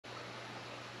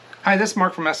Hi, this is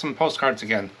Mark from SMPostcards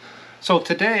again. So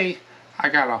today I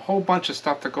got a whole bunch of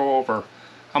stuff to go over.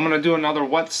 I'm going to do another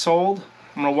what sold.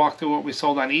 I'm going to walk through what we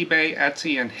sold on eBay,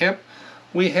 Etsy, and HIP.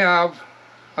 We have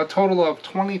a total of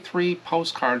 23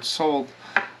 postcards sold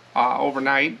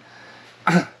overnight.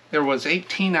 There was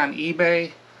 18 on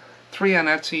eBay, 3 on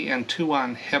Etsy, and 2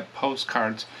 on HIP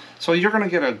postcards. So you're going to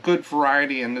get a good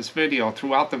variety in this video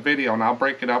throughout the video, and I'll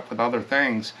break it up with other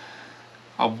things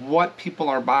of what people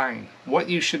are buying, what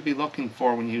you should be looking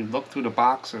for when you look through the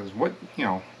boxes, what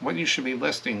you should be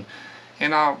listing,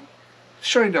 and I'll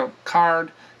show you the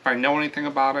card if I know anything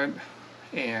about it,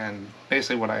 and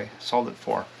basically what I sold it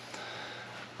for.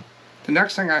 The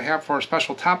next thing I have for a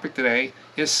special topic today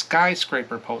is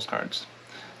skyscraper postcards.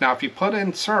 Now, if you put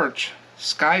in search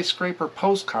skyscraper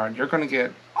postcard, you're going to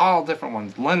get all different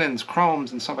ones, linens,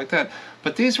 chromes, and stuff like that.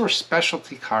 But these were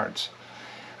specialty cards.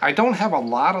 I don't have a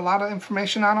lot of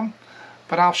information on them,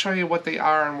 but I'll show you what they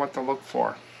are and what to look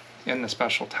for in the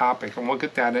special topic, and we'll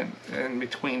get that in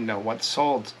between what's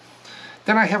sold.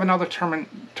 Then I have another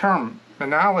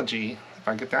terminology, if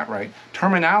I get that right,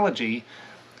 terminology.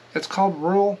 It's called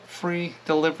rural-free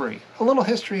delivery. A little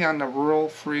history on the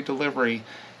rural-free delivery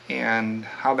and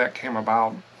how that came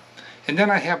about. And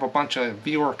then I have a bunch of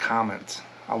viewer comments.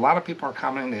 A lot of people are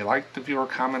commenting, they like the viewer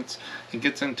comments. It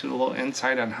gets into a little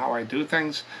insight on how I do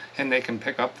things, and they can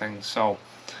pick up things. So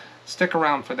stick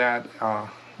around for that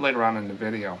later on in the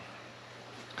video.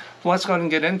 Well, let's go ahead and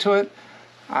get into it.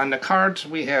 On the cards,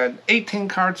 we had 18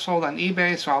 cards sold on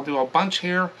eBay, so I'll do a bunch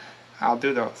here. I'll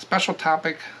do the special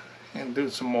topic and do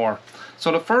some more.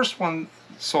 So the first one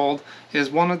sold is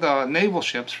one of the naval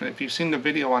ships. If you've seen the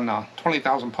video on the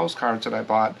 20,000 postcards that I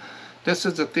bought, this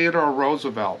is the Theodore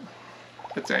Roosevelt.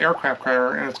 It's an aircraft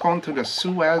carrier, and it's going through the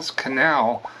Suez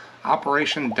Canal,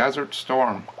 Operation Desert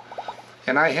Storm.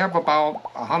 And I have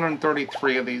about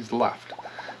 133 of these left.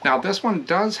 Now this one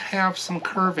does have some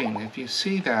curving, if you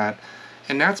see that,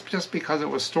 and that's just because it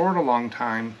was stored a long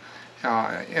time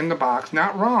in the box.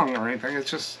 Not wrong or anything,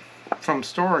 it's just from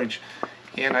storage.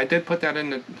 And I did put that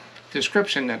in the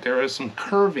description that there is some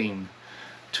curving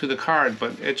to the card,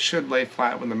 but it should lay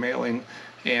flat with the mailing.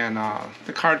 And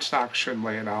the cardstock should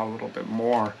lay it out a little bit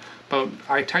more, but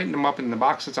I tightened them up in the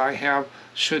boxes I have.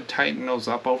 Should tighten those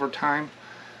up over time,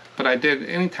 but I did,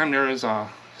 anytime there is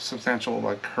a substantial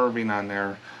curving on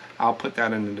there, I'll put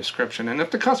that in the description. And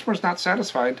if the customer's not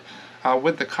satisfied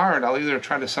with the card, I'll either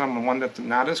try to send them one that's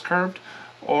not as curved,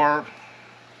 or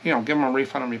give them a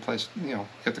refund and replace,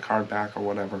 get the card back or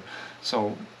whatever.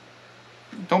 So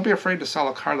don't be afraid to sell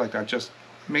a card like that. Just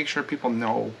make sure people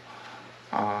know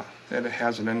that it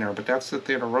has it in there. But that's the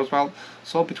Theodore Roosevelt,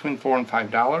 sold between $4 and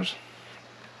 $5.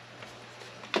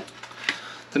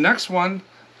 The next one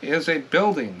is a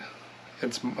building.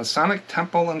 It's Masonic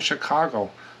Temple in Chicago.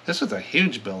 This is a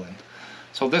huge building.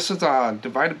 So this is a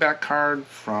divided back card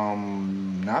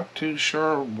from not too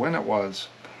sure when it was.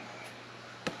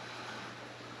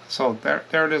 So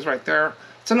there it is right there.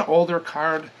 It's an older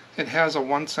card. It has a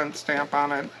 1 cent stamp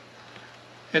on it.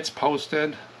 It's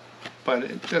posted. But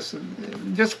it just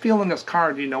feeling this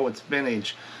card, you know it's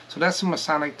vintage. So that's the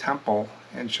Masonic Temple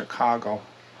in Chicago.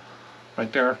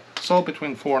 Right there. Sold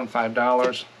between $4 and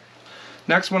 $5.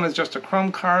 Next one is just a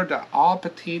chrome card, the All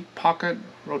Petite Pocket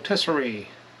Rotisserie.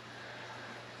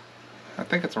 I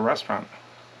think it's a restaurant.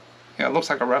 Yeah, it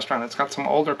looks like a restaurant. It's got some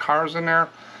older cars in there.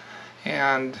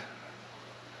 And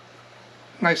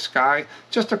nice sky.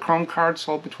 Just a chrome card,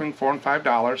 sold between $4 and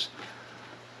 $5.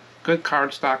 Good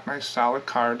card stock, nice solid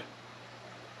card.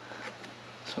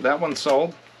 So that one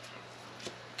sold.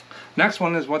 Next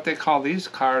one is what they call these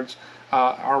cards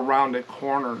are rounded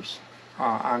corners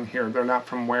on here. They're not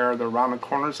from where, they're rounded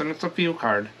corners, and it's a view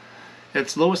card.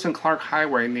 It's Lewis and Clark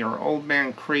Highway near Old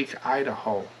Man Creek,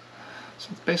 Idaho. So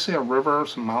it's basically a river,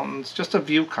 some mountains, just a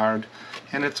view card,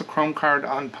 and it's a chrome card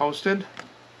unposted.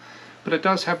 But it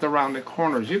does have the rounded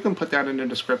corners. You can put that in the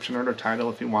description or the title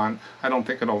if you want. I don't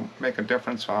think it'll make a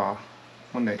difference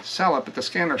when they sell it, but the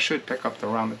scanner should pick up the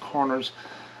rounded corners.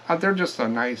 They're just a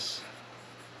nice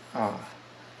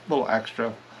little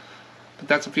extra. But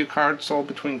that's a view card, sold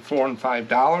between $4 and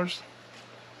 $5.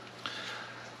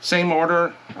 Same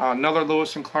order, another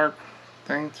Lewis and Clark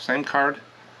thing, same card.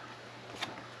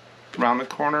 Rounded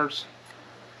corners.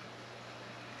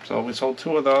 So we sold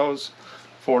 2 of those,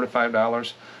 $4 to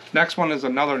 $5. Next one is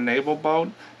another naval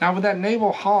boat. Now with that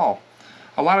naval haul,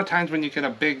 a lot of times when you get a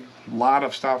big lot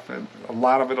of stuff, a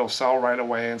lot of it will sell right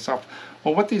away and stuff.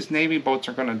 Well, what these Navy boats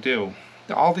are going to do,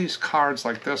 all these cards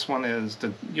like this one is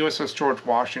the USS George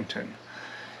Washington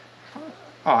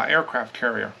aircraft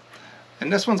carrier.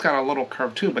 And this one's got a little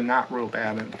curve too, but not real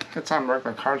bad. And it's on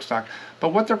regular cardstock. But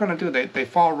what they're going to do, they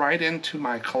fall right into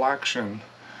my collection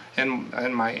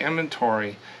and my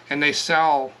inventory, and they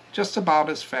sell just about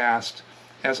as fast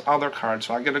as other cards.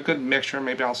 So I get a good mixture.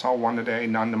 Maybe I'll sell 1 today,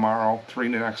 none tomorrow, 3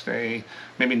 the next day,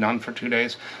 maybe none for 2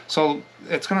 days. So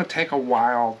it's going to take a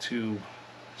while to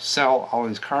sell all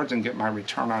these cards and get my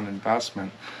return on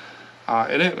investment.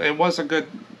 It was a good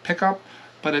pickup,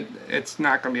 but it's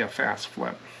not going to be a fast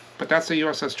flip. But that's the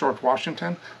USS George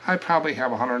Washington. I probably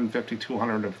have 150,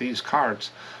 200 of these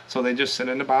cards. So they just sit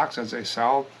in the box as they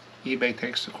sell. eBay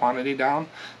takes the quantity down,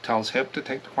 tells HIP to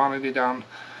take the quantity down,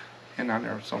 and on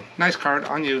there. So nice card,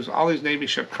 unused. All these Navy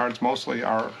ship cards mostly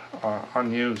are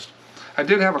unused. I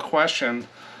did have a question.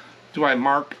 Do I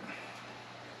mark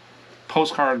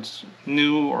postcards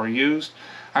new or used?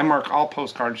 I mark all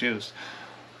postcards used.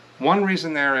 One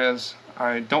reason there is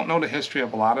I don't know the history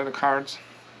of a lot of the cards.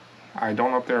 I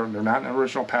don't know if they're not in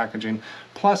original packaging.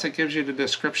 Plus it gives you the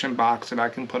description box that I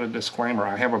can put a disclaimer.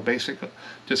 I have a basic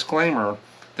disclaimer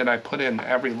that I put in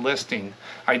every listing.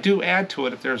 I do add to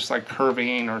it if there's like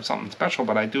curving or something special,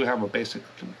 but I do have a basic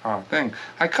thing.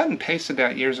 I cut and pasted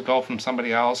that years ago from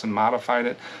somebody else and modified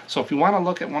it. So if you want to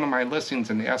look at one of my listings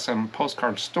in the SM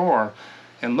Postcard store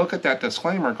and look at that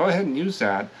disclaimer, go ahead and use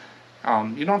that.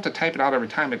 You don't have to type it out every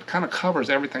time. It kind of covers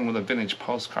everything with a vintage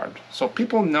postcard. So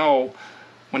people know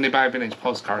when they buy a vintage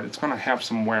postcard, it's going to have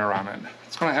some wear on it.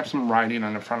 It's going to have some writing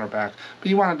on the front or back. But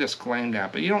you want to disclaim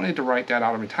that. But you don't need to write that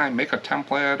out every time. Make a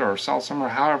template or sell somewhere,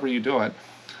 however you do it.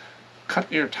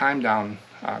 Cut your time down.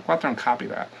 Go out there and copy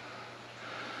that.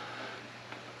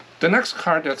 The next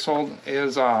card that sold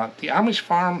is the Amish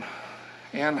Farm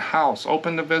and House,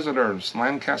 open to visitors,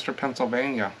 Lancaster,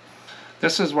 Pennsylvania.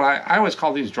 This is what I always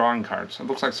call these drawing cards. It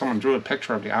looks like someone drew a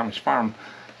picture of the Amish farm,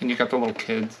 and you got the little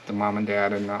kids, the mom and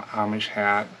dad, and the Amish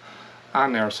hat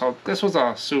on there. So this was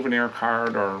a souvenir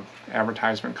card or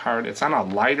advertisement card. It's on a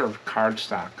lighter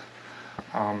cardstock,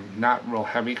 not real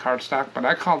heavy cardstock, but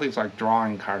I call these like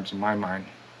drawing cards in my mind,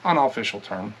 unofficial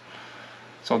term.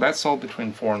 So that sold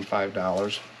between $4 and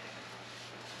 $5.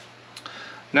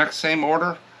 Next, same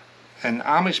order, an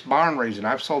Amish barn raising.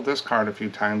 I've sold this card a few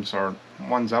times, or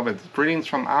ones of it. Greetings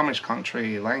from Amish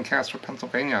country, Lancaster,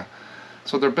 Pennsylvania.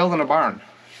 So they're building a barn.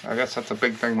 I guess that's a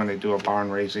big thing when they do a barn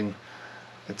raising.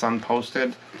 It's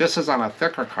unposted. This is on a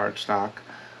thicker cardstock,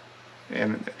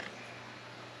 and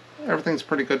everything's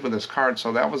pretty good with this card.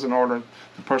 So that was an order.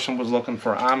 The person was looking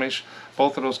for Amish.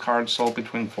 Both of those cards sold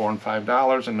between $4 and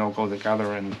 $5, and they'll go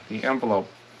together in the envelope.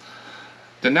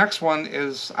 The next one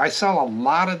is, I sell a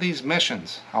lot of these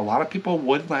missions. A lot of people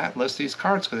would not list these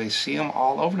cards because they see them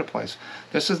all over the place.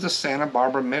 This is the Santa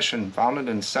Barbara Mission, founded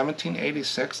in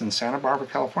 1786 in Santa Barbara,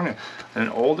 California. An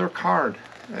older card.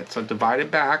 It's a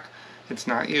divided back. It's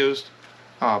not used,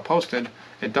 posted.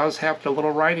 It does have the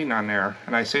little writing on there,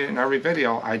 and I say it in every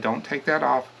video. I don't take that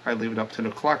off. I leave it up to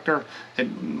the collector.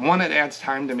 One, it adds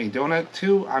time to me doing it.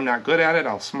 Two, I'm not good at it.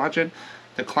 I'll smudge it.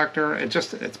 The collector,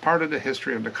 it's part of the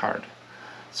history of the card.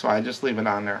 So I just leave it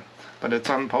on there, but it's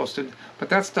unposted. But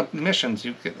that's the missions.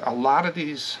 You get a lot of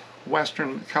these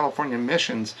Western California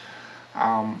missions.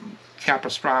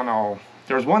 Capistrano.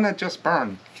 There's one that just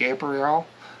burned. Gabriel,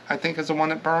 I think, is the one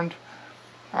that burned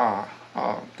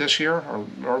this year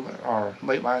or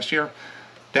late last year.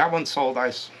 That one sold.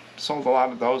 I sold a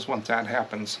lot of those once that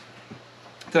happens.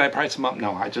 Did I price them up?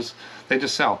 No. They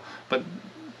just sell. But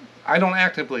I don't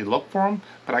actively look for them,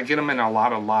 but I get them in a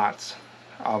lot of lots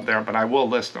out there, but I will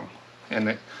list them,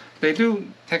 and they do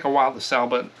take a while to sell,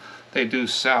 but they do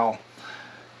sell.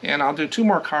 And I'll do 2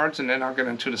 more cards, and then I'll get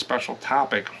into the special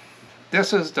topic.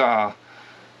 This is the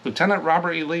Lieutenant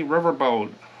Robert E. Lee Riverboat,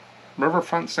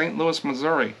 Riverfront, St. Louis,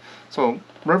 Missouri. So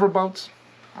riverboats,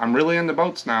 I'm really into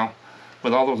boats now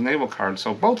with all those naval cards.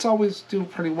 So boats always do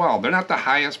pretty well. They're not the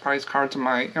highest priced cards in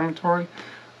my inventory,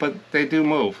 but they do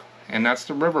move. And that's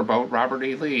the Riverboat Robert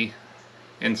E. Lee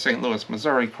in St. Louis,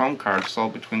 Missouri. Chrome cards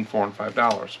sold between $4 and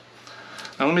 $5.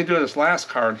 Now let me do this last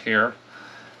card here,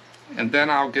 and then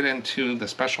I'll get into the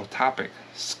special topic,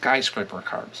 skyscraper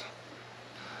cards.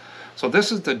 So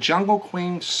this is the Jungle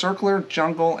Queen Circular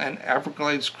Jungle and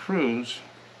Everglades Cruise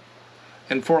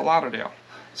in Fort Lauderdale.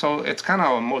 So it's kind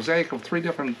of a mosaic of 3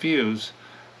 different views.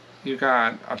 You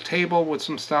got a table with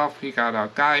some stuff, you got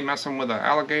a guy messing with an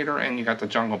alligator, and you got the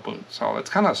Jungle Boot. So it's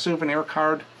kind of a souvenir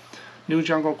card. New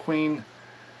Jungle Queen.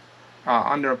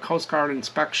 Under Coast Guard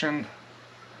inspection.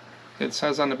 It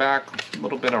says on the back, a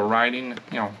little bit of writing,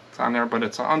 it's on there, but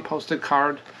it's an unposted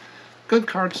card. Good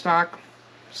card stock,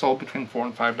 sold between $4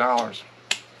 and $5.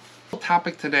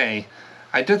 Topic today,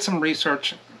 I did some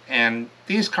research, and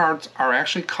these cards are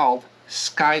actually called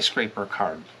skyscraper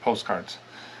postcards.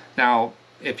 Now,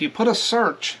 if you put a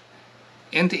search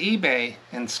into eBay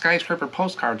and skyscraper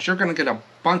postcards, you're going to get a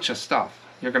bunch of stuff.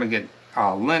 You're going to get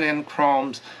linen,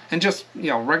 chromes, and just, you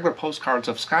know, regular postcards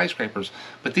of skyscrapers.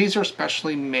 But these are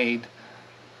specially made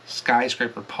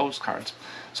skyscraper postcards.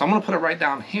 So I'm going to put it right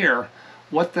down here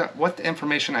what the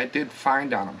information I did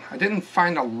find on them. I didn't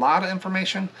find a lot of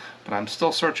information, but I'm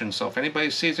still searching. So if anybody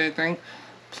sees anything,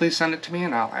 please send it to me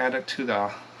and I'll add it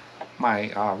to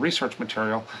my research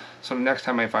material. So the next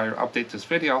time if I update this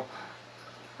video,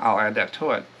 I'll add that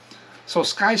to it. So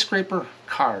skyscraper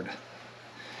card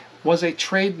was a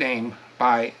trade name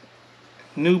by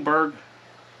Neuburg,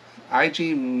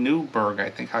 I.G. Neuburg, I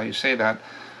think how you say that,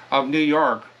 of New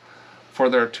York, for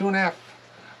their 2.5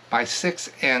 by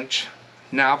 6 inch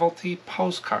novelty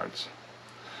postcards.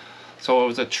 So it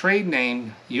was a trade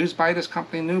name used by this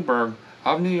company Neuburg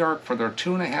of New York for their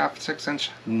 2.5 6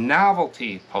 inch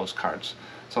novelty postcards.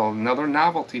 So another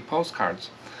novelty postcards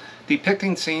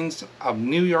depicting scenes of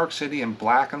New York City in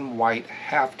black and white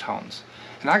halftones.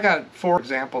 And I got 4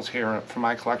 examples here from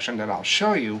my collection that I'll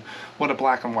show you what a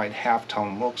black and white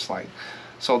halftone looks like.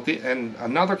 So and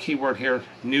another keyword here,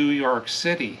 New York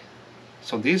City.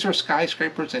 So these are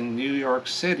skyscrapers in New York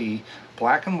City,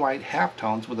 black and white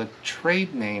halftones with a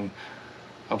trade name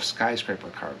of skyscraper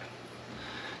card.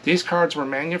 These cards were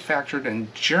manufactured in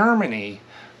Germany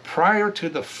prior to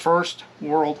the First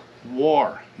World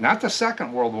War. Not the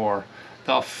Second World War,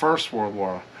 the First World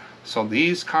War. So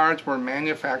these cards were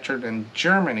manufactured in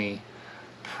Germany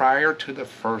prior to the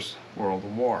First World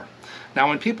War. Now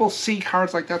when people see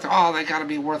cards like that, oh, they got to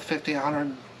be worth 50,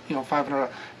 100, you know, 500.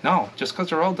 No, just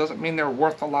because they're old doesn't mean they're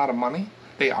worth a lot of money.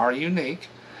 They are unique.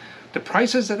 The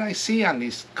prices that I see on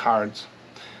these cards,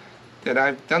 that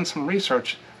I've done some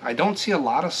research, I don't see a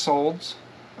lot of solds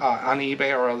on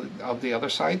eBay or of the other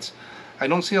sites. I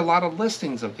don't see a lot of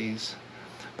listings of these,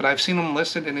 but I've seen them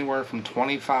listed anywhere from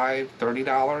 $25,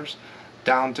 $30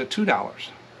 down to $2.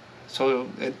 So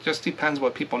it just depends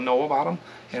what people know about them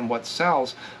and what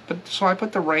sells. But so I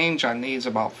put the range on these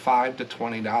about $5 to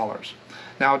 $20.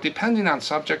 Now, depending on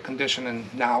subject, condition,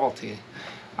 and novelty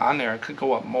on there, it could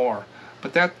go up more.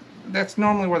 But that's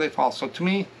normally where they fall. So to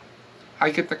me, I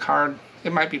get the card.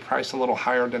 It might be priced a little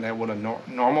higher than I would a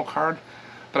normal card,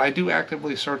 but I do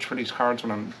actively search for these cards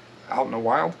when I'm out in the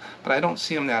wild, but I don't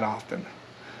see them that often.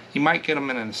 You might get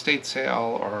them in an estate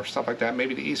sale or stuff like that.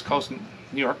 Maybe the East Coast and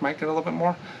New York might get a little bit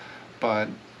more, but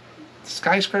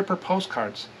skyscraper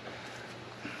postcards.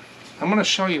 I'm going to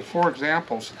show you 4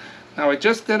 examples. Now, I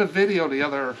just did a video the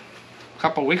other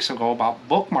couple weeks ago about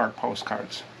bookmark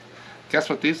postcards. Guess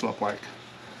what these look like?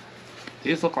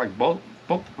 These look like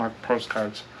bookmark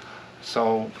postcards.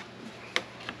 So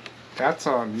that's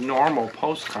a normal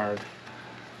postcard,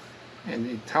 and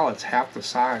you can tell it's half the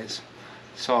size.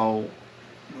 So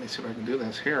let me see if I can do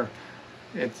this here.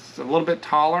 It's a little bit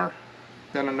taller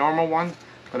than a normal one,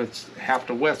 but it's half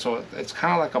the width, so it's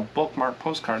kind of like a bookmark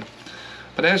postcard.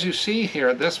 But as you see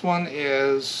here, this one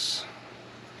is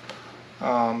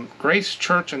Grace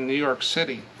Church in New York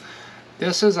City.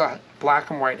 This is a black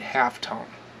and white halftone,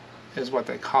 is what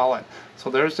they call it. So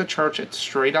there's the church. It's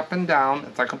straight up and down.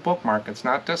 It's like a bookmark. It's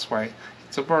not this way.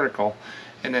 It's a vertical.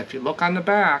 And if you look on the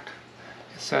back,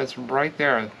 it says right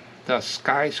there, the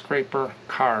skyscraper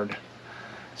card.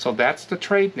 So that's the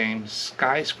trade name,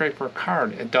 skyscraper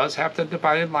card. It does have the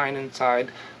divided line inside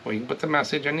where you can put the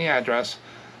message and the address.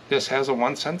 This has a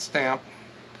 1-cent stamp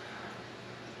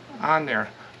on there,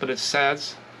 but it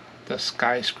says the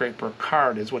skyscraper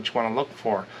card is what you want to look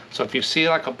for. So if you see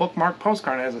like a bookmark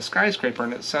postcard that has a skyscraper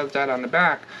and it says that on the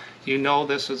back, you know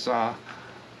this is a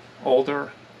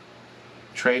older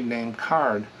trade name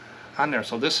card on there.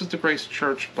 So this is the Grace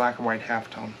Church black and white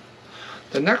halftone.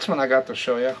 The next one I got to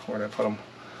show you, where did I put them,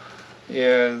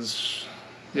 is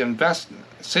the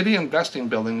City Investing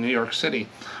Building in New York City.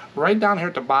 Right down here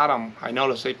at the bottom, I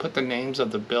noticed they put the names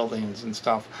of the buildings and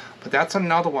stuff. But that's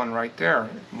another one right there.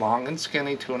 Long and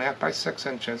skinny, 2.5 by 6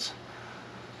 inches.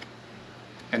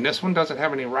 And this one doesn't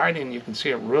have any writing. You can see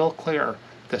it real clear.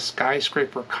 The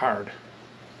skyscraper card.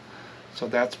 So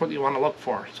that's what you want to look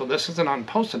for. So this is an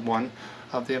unposted one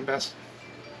of the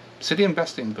City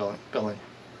Investing Building.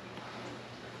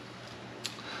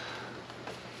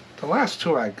 The last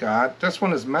 2 I got, this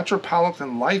one is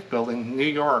Metropolitan Life Building, New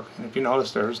York. And if you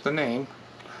notice, there's the name.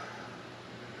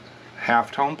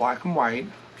 Halftone, black and white,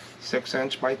 6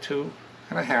 inch by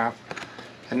 2.5.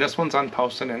 And this one's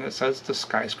unposted, and it says the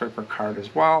skyscraper card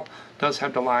as well. It does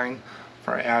have the line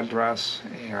for address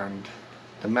and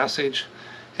the message.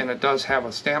 And it does have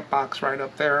a stamp box right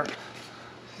up there.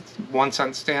 It's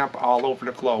 1-cent stamp all over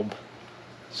the globe.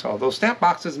 So those stamp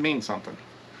boxes mean something.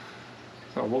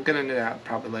 So we'll get into that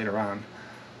probably later on.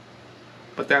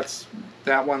 But that's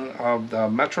that one of the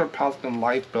Metropolitan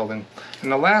Life building.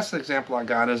 And the last example I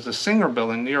got is the Singer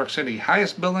building, New York City.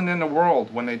 Highest building in the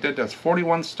world when they did this.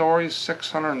 41 stories,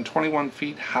 621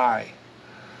 feet high.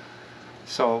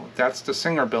 So that's the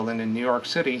Singer building in New York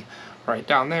City. Right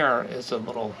down there is a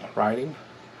little writing.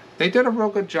 They did a real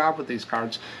good job with these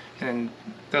cards. And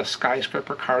the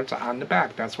skyscraper cards on the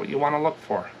back. That's what you want to look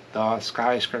for. The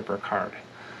skyscraper card.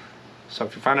 So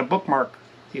if you find a bookmark,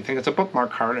 you think it's a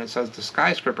bookmark card and it says the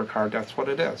skyscraper card, that's what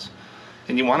it is.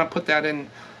 And you want to put that in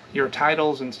your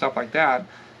titles and stuff like that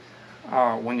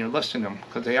when you're listing them,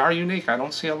 because they are unique. I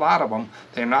don't see a lot of them.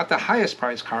 They're not the highest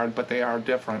price card, but they are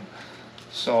different.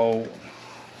 So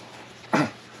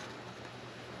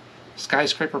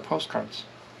skyscraper postcards.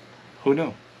 Who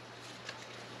knew?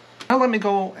 Now let me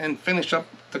go and finish up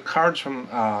the cards from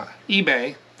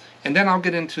eBay, and then I'll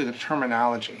get into the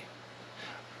terminology.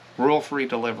 Rule-free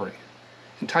delivery.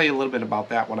 And tell you a little bit about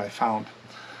that, what I found.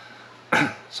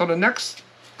 So the next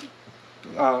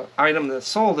item that's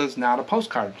sold is not a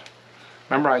postcard.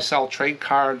 Remember, I sell trade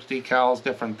cards, decals,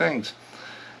 different things.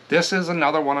 This is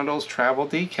another one of those travel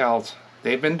decals.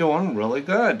 They've been doing really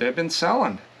good. They've been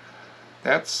selling.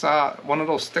 That's one of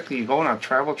those sticky, you go in a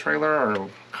travel trailer or a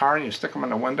car and you stick them in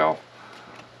the window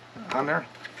on there.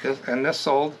 And this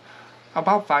sold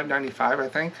about $5.95, I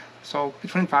think. So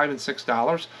between $5 and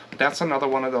 $6. That's another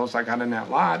one of those I got in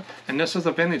that lot. And this is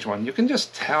a vintage one. You can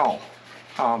just tell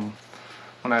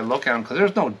when I look at them, because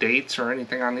there's no dates or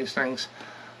anything on these things.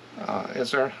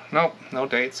 Is there? Nope, no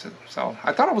dates. So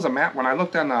I thought it was a map. When I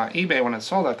looked on eBay when it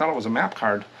sold, I thought it was a map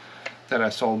card that I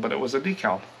sold, but it was a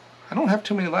decal. I don't have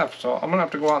too many left, so I'm going to have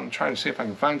to go out and try to see if I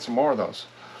can find some more of those.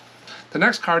 The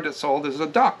next card that sold is a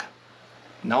duck.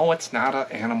 No, it's not an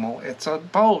animal. It's a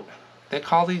boat. They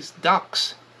call these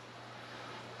ducks.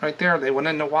 Right there, they went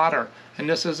in the water. And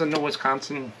this is in the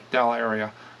Wisconsin Dell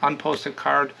area. Unposted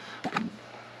card.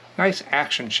 Nice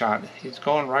action shot. He's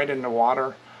going right in the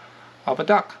water of a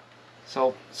duck.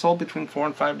 So, sold between $4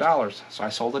 and $5. So I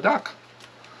sold a duck.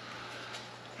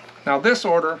 Now this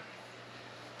order,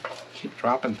 keep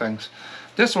dropping things.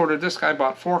 This order, this guy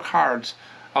bought 4 cards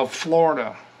of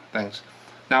Florida things.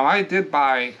 Now I did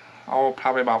buy,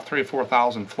 probably about 3,000 or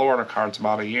 4,000 Florida cards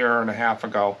about a year and a half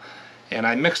ago. And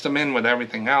I mixed them in with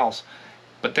everything else.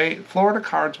 But Florida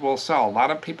cards will sell. A lot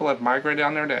of people have migrated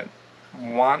down there that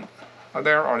want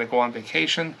there, or they go on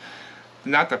vacation.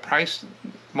 Not the price,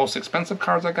 most expensive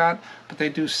cards I got, but they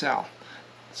do sell.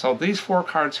 So these 4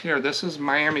 cards here, this is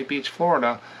Miami Beach,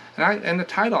 Florida. And the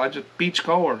title, I just Beach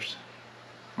Goers,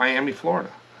 Miami,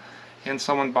 Florida. And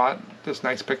someone bought this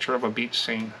nice picture of a beach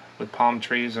scene with palm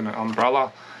trees and an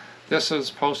umbrella. This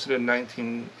is posted in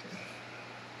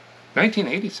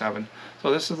 1987.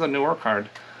 So this is the newer card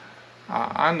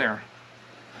on there.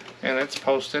 And it's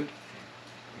posted.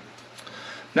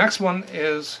 Next one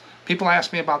is, people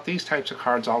ask me about these types of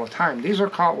cards all the time. These are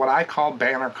called what I call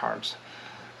banner cards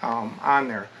on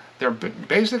there. They're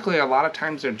basically, a lot of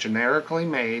times they're generically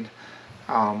made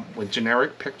with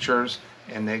generic pictures,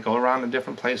 and they go around to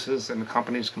different places, and the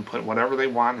companies can put whatever they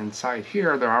want inside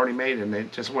here. They're already made, and they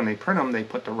just, when they print them, they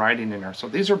put the writing in there. So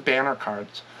these are banner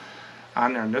cards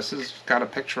on there, and this has got a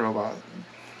picture of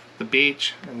the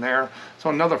beach in there. So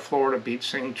another Florida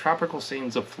beach scene, tropical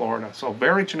scenes of Florida. So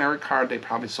very generic card. They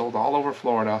probably sold all over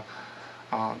Florida,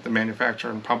 the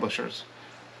manufacturer and publishers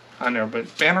on there.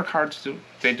 But banner cards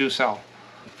they do sell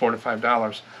 $4 to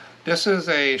 $5. This is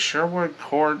a Sherwood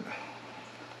Court,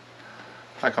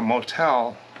 like a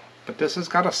motel, but this has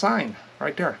got a sign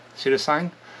right there. See the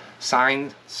sign?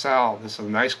 Signed sell. This is a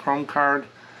nice chrome card,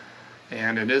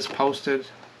 and it is posted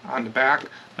on the back.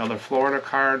 Another Florida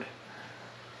card,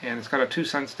 and it's got a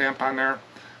 2-cent stamp on there,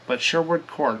 but Sherwood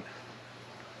Court.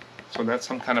 So that's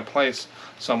some kind of place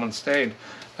someone stayed.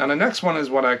 Now the next one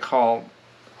is what I call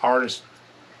artist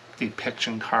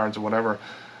depiction cards or whatever.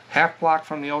 Half block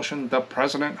from the ocean, the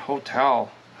President Hotel.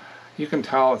 You can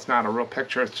tell it's not a real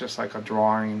picture, it's just like a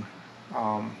drawing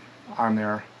on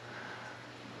there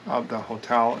of the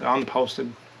hotel.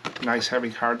 Unposted, nice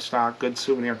heavy card stock, good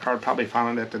souvenir card, probably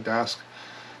found it at the desk.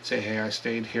 Say, hey, I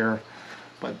stayed here.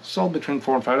 But sold between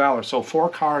 $4 and $5. So 4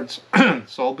 cards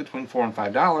sold between $4 and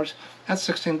 $5. That's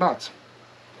 16 bucks.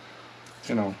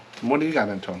 You know, what do you got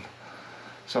into them?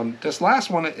 So this last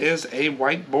one is a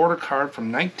white border card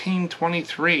from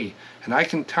 1923. And I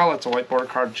can tell it's a white border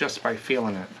card just by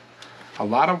feeling it. A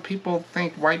lot of people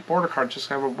think white border cards just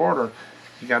have a border.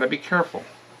 You got to be careful.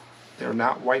 They're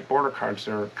not white border cards.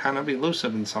 They're kind of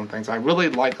elusive in some things. I really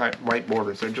like white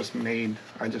borders. They're just made,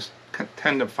 I just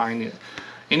tend to find it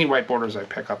any white borders I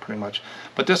pick up pretty much.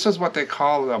 But this is what they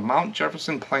call the Mount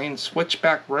Jefferson Plains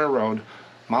Switchback Railroad,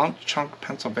 Mount Chunk,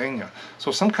 Pennsylvania.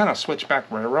 So some kind of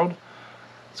switchback railroad.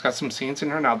 It's got some scenes in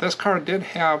here. Now this car did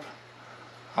have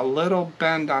a little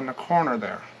bend on the corner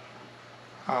there,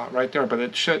 right there, but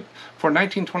it should, for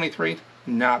 1923,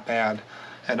 not bad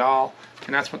at all.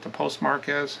 And that's what the postmark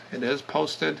is. It is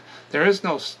posted. There is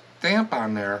no stamp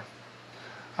on there,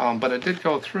 but it did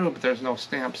go through, but there's no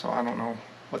stamp, so I don't know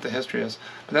what the history is.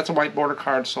 But that's a white border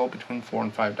card sold between $4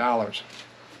 and $5.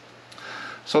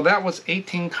 So that was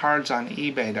 18 cards on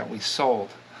eBay that we sold.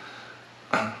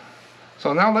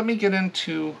 So now let me get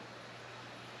into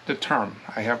the term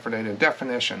I have for today, the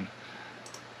definition.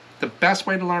 The best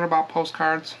way to learn about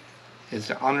postcards is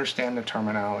to understand the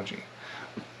terminology.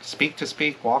 Speak to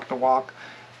speak, walk to walk,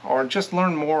 or just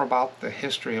learn more about the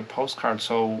history of postcards,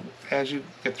 so as you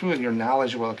get through it, your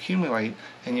knowledge will accumulate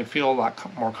and you feel a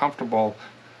lot more comfortable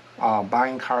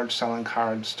buying cards, selling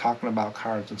cards, talking about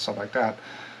cards and stuff like that.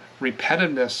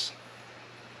 Repetitiveness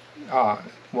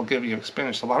will give you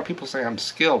experience. A lot of people say I'm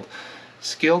skilled.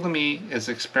 Skill to me is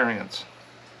experience.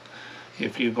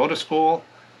 If you go to school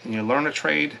and you learn a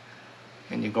trade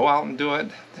and you go out and do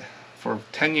it for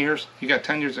 10 years, you got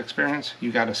 10 years experience,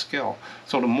 you got a skill.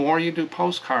 So the more you do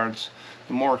postcards,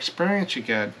 the more experience you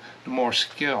get, the more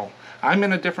skill. I'm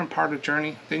in a different part of the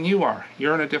journey than you are.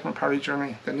 You're in a different part of the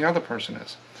journey than the other person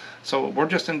is. So we're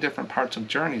just in different parts of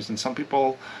journeys, and some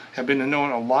people have been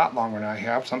knowing a lot longer than I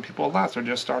have, some people less, they're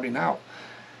just starting out.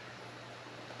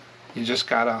 You just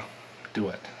gotta do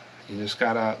it. You just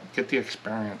gotta get the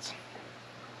experience,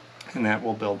 and that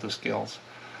will build the skills.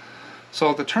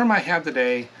 So the term I have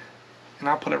today, and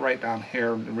I'll put it right down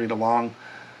here and read along,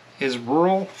 is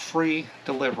rural free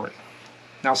delivery.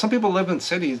 Now some people live in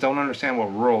cities don't understand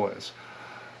what rural is.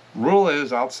 Rural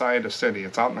is outside a city.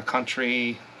 It's out in the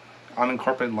country,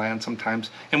 unincorporated land sometimes,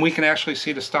 and we can actually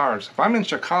see the stars. If I'm in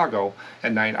Chicago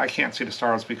at night, I can't see the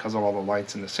stars because of all the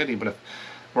lights in the city, but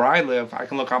where I live, I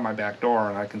can look out my back door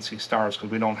and I can see stars because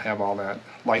we don't have all that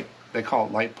light, they call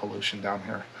it light pollution down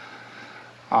here.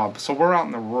 So we're out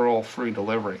in the rural free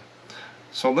delivery.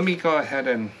 So let me go ahead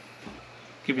and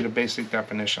give you the basic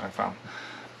definition I found.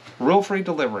 Rural free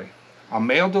delivery, a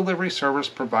mail delivery service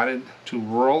provided to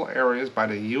rural areas by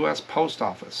the U.S. Post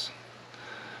Office.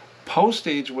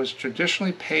 Postage was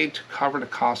traditionally paid to cover the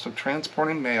cost of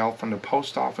transporting mail from the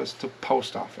post office to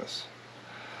post office.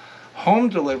 Home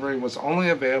delivery was only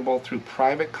available through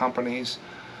private companies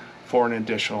for an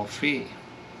additional fee.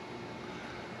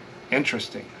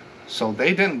 Interesting. So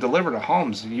they didn't deliver to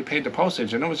homes. You paid the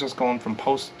postage, and it was just going from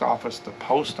post office to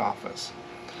post office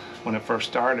when it first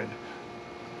started.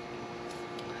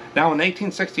 Now in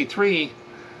 1863,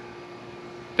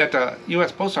 that the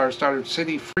U.S. Postcard started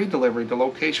city free delivery to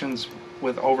locations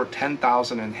with over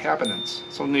 10,000 inhabitants.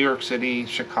 So New York City,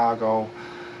 Chicago.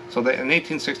 So in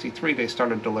 1863 they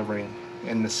started delivering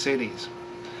in the cities.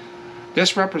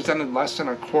 This represented less than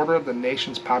a quarter of the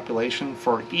nation's population,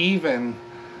 for even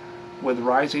with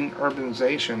rising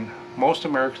urbanization, most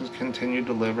Americans continued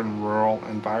to live in rural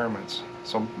environments.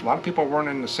 So a lot of people weren't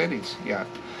in the cities yet.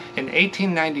 In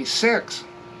 1896,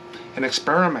 an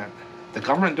experiment, the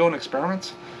government doing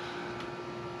experiments,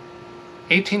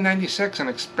 1896, an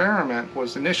experiment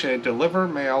was initiated to deliver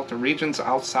mail to regions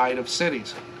outside of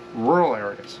cities, rural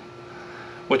areas,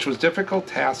 which was a difficult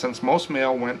task since most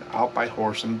mail went out by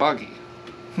horse and buggy.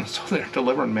 So they're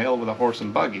delivering mail with a horse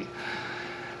and buggy,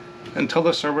 until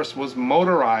the service was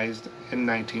motorized in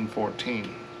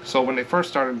 1914. So when they first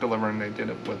started delivering, they did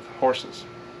it with horses.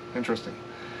 Interesting.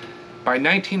 By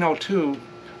 1902,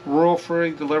 rural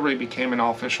free delivery became an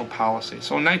official policy.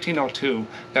 So in 1902,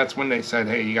 that's when they said,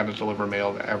 hey, you got to deliver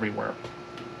mail to everywhere.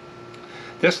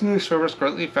 This new service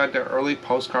greatly fed the early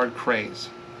postcard craze,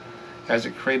 as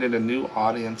it created a new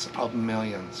audience of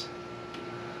millions.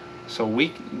 So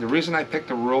the reason I picked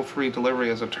the rural free delivery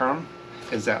as a term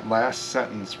is that last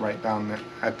sentence right down there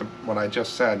at what I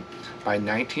just said. By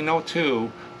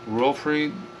 1902, rural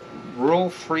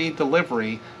free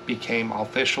delivery became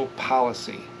official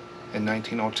policy. In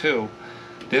 1902,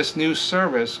 this new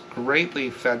service greatly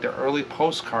fed the early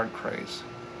postcard craze.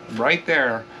 Right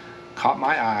there, caught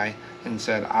my eye and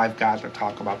said, I've got to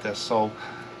talk about this. So,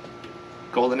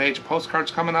 golden age of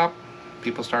postcards coming up.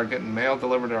 People started getting mail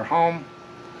delivered to their home,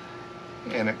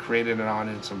 and it created an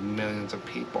audience of millions of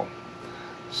people.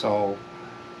 So,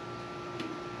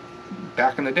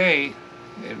 back in the day,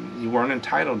 you weren't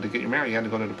entitled to get your mail. You had to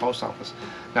go to the post office.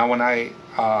 Now, when I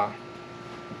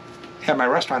had my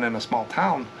restaurant in a small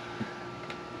town,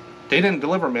 they didn't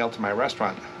deliver mail to my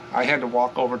restaurant. I had to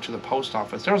walk over to the post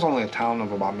office. There was only a town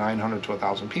of about 900 to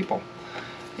 1,000 people.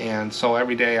 And so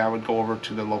every day I would go over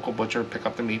to the local butcher, pick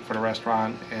up the meat for the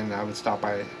restaurant, and I would stop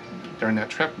by during that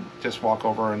trip, just walk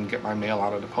over and get my mail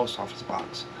out of the post office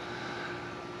box.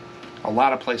 A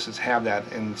lot of places have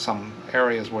that in some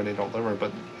areas where they don't deliver,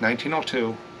 but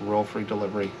 1902, rural-free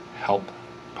delivery, help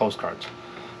postcards.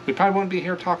 We probably wouldn't be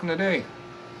here talking today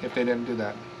if they didn't do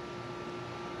that.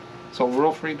 So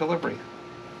rural-free delivery,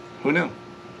 who knew?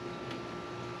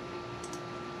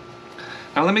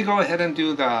 Now let me go ahead and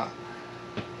do the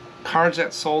cards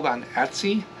that sold on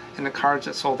Etsy and the cards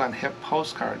that sold on Hip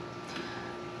Postcard.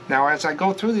 Now as I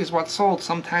go through these what sold,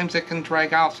 sometimes it can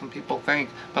drag out, some people think,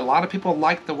 but a lot of people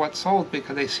like the what sold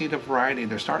because they see the variety.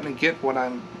 They're starting to get what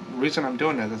reason I'm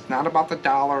doing it. It's not about the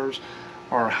dollars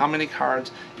or how many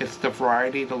cards, it's the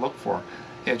variety to look for.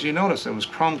 As you notice, it was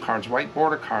chrome cards, white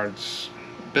border cards,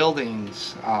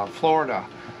 buildings, Florida.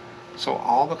 So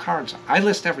all the cards, I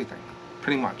list everything,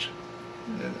 pretty much.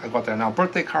 I got there. Now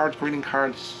birthday cards, greeting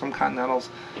cards, some continentals,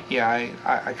 yeah,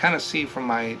 I kind of see from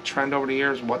my trend over the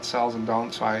years what sells and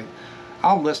don't, so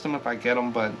I'll list them if I get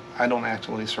them, but I don't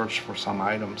actually search for some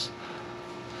items.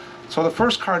 So the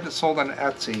first card that sold on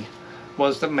Etsy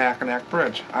was the Mackinac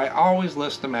Bridge. I always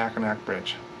list the Mackinac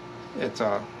Bridge. It's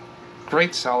a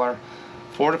great seller,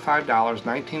 $4 to $5,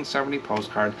 1970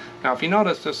 postcard. Now if you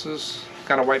notice, this has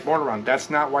got a white border on it. That's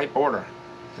not white border.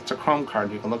 It's a chrome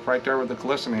card. You can look right there with the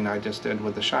glistening I just did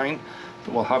with the shine.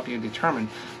 It will help you determine.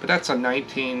 But that's a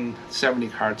 1970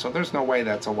 card, so there's no way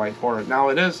that's a white border. Now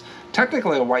it is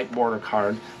technically a white border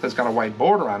card that's got a white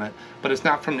border on it, but it's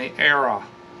not from the era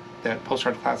that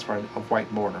Postcard classified of white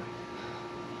border.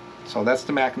 So that's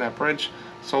the Mackinac Bridge,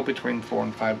 sold between $4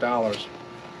 and $5.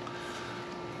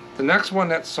 The next one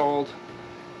that sold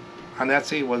on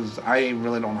Etsy was, I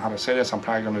really don't know how to say this, I'm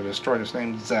probably going to destroy this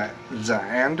name,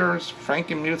 Zaanders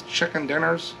Frankenmuth Chicken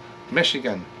Dinners,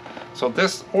 Michigan. So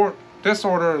this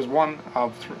order is one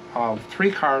of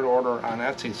 3 card order on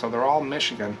Etsy, so they're all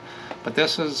Michigan. But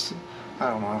this is, I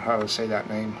don't know how to say that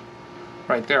name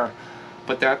right there,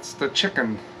 but that's the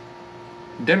chicken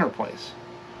dinner place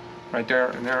right there,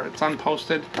 and there it's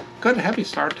unposted. Good heavy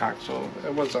StarTalk, so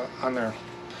it was on there.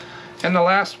 And the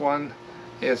last one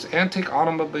is Antique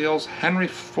Automobiles Henry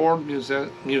Ford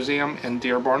Museum in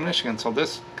Dearborn, Michigan. So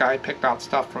this guy picked out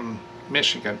stuff from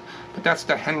Michigan, but that's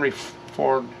the Henry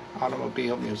Ford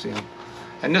Automobile Museum.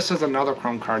 And this is another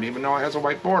chrome card, even though it has a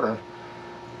white border.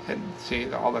 And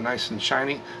see all the nice and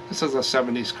shiny. This is a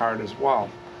 70s card as well.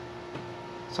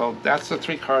 So that's the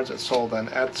 3 cards that sold on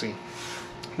Etsy.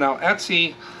 Now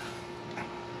Etsy,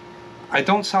 I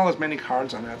don't sell as many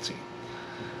cards on Etsy.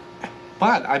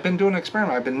 But I've been doing an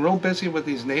experiment. I've been real busy with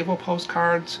these naval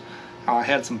postcards. I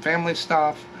had some family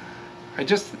stuff. I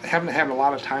just haven't had a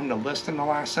lot of time to list in the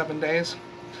last 7 days.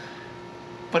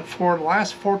 But for the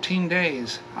last 14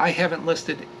 days, I haven't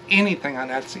listed anything on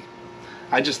Etsy.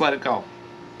 I just let it go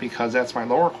because that's my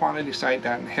lower quantity site,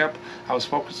 that and Hip. I was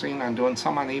focusing on doing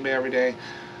some on eBay every day,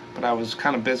 but I was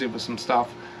kind of busy with some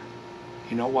stuff.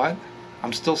 You know what?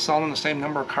 I'm still selling the same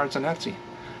number of cards on Etsy.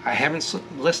 I haven't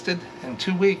listed in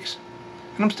 2 weeks.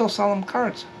 And I'm still selling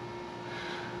cards.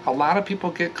 A lot of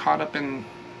people get caught up in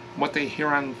what they hear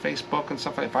on Facebook and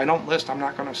stuff. If I don't list, I'm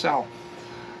not going to sell.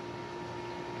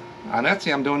 On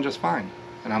Etsy, I'm doing just fine.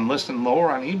 And I'm listing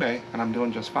lower on eBay, and I'm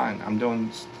doing just fine. I'm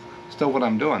doing still what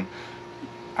I'm doing.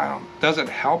 Does it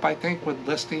help, I think, with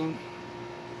listing?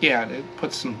 Yeah, it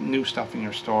puts some new stuff in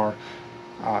your store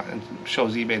and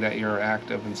shows eBay that you're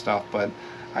active and stuff. But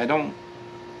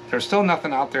there's still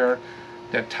nothing out there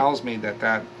that tells me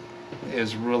that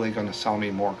is really going to sell me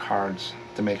more cards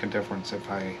to make a difference if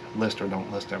I list or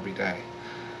don't list every day.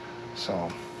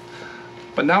 So,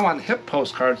 but now on Hip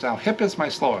Postcards, now Hip is my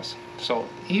slowest. So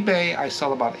eBay, I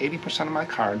sell about 80% of my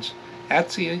cards.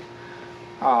 Etsy,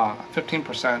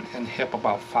 15%, and Hip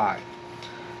about 5%.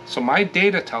 So my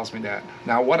data tells me that.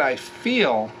 Now what I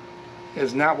feel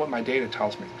is not what my data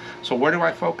tells me. So where do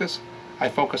I focus? I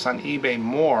focus on eBay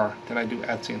more than I do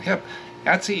Etsy and Hip.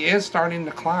 Etsy is starting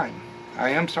to climb.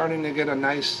 I am starting to get a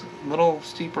nice little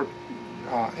steeper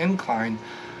incline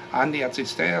on the Etsy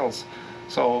sales,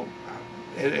 so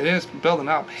it is building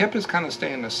up. Hip is kind of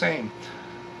staying the same,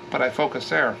 but I focus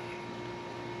there.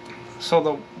 So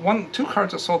the 2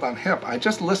 cards that sold on Hip, I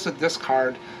just listed this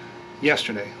card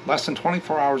yesterday. Less than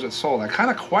 24 hours it sold. I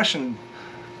kind of questioned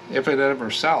if it'd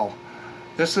ever sell.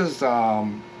 This is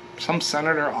some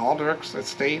Senator Aldrich's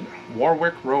estate,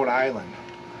 Warwick, Rhode Island.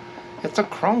 It's a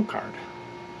chrome card.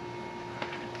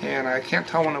 And I can't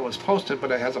tell when it was posted, but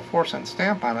it has a 4-cent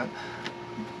stamp on it.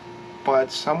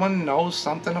 But someone knows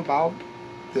something about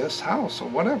this house or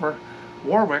whatever,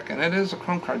 Warwick, and it is a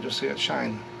chrome card. You'll see it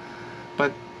shine.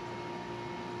 But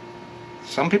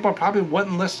Some people probably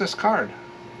wouldn't list this card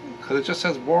because it just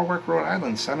says Warwick, Rhode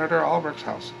Island, Senator Albrecht's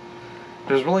house.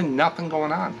 There's really nothing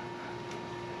going on.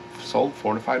 Sold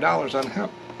 $4 to $5 on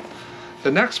HIP.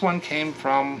 The next one came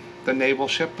from the Naval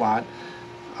Ship lot,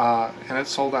 and it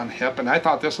sold on HIP, and I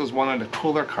thought this was one of the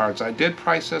cooler cards. I did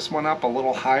price this one up a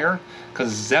little higher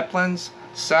because Zeppelins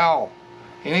sell.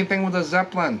 Anything with a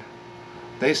Zeppelin,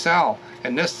 they sell.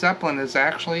 And this Zeppelin is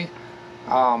actually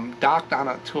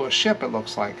docked to a ship, it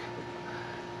looks like.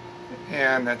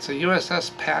 And it's a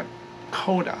USS Pat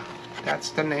Coda. That's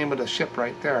the name of the ship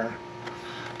right there.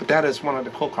 But that is one of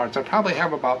the cool cards. I probably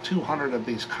have about 200 of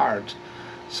these cards.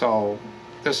 So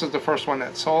this is the first one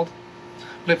that sold.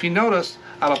 But if you notice,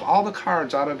 out of all the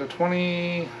cards, out of the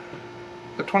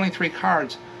 23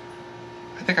 cards,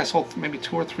 I think I sold maybe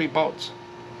 2 or 3 boats.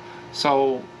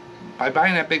 So by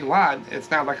buying that big lot,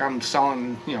 it's not like I'm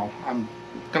selling, you know, I'm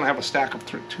going to have a stack of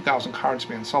 2,000 cards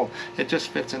being sold. It just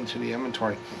fits into the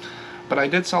inventory. But I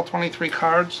did sell 23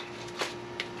 cards.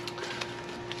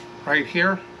 Right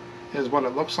here is what it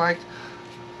looks like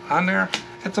on there.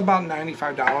 It's about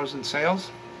 $95 in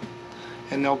sales.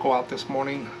 And they'll go out this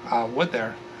morning with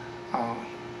there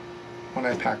when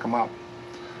I pack them up.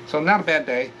 So not a bad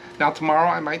day. Now tomorrow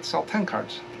I might sell 10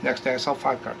 cards. Next day I sell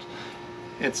 5 cards.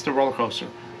 It's the roller coaster.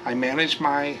 I manage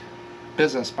my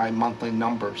business by monthly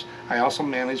numbers. I also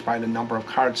manage by the number of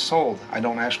cards sold. I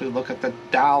don't actually look at the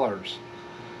dollars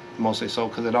mostly sold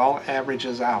because it all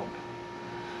averages out.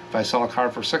 If I sell a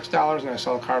card for $6 and I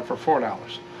sell a card for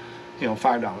 $4, you know,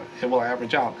 $5, it will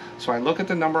average out. So I look at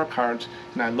the number of cards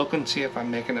and I look and see if I'm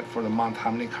making it for the month,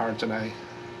 how many cards that I,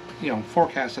 you know,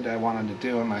 forecasted that I wanted to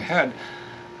do in my head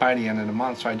by the end of the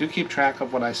month. So I do keep track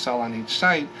of what I sell on each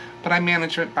site, but I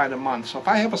manage it by the month. So if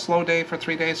I have a slow day for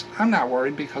 3 days, I'm not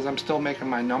worried because I'm still making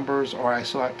my numbers or I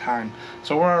still have time.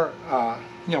 So we're,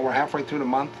 you know, we're halfway through the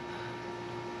month.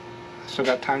 Still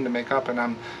got time to make up, and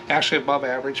I'm actually above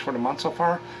average for the month so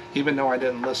far, even though I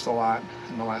didn't list a lot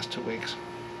in the last 2 weeks.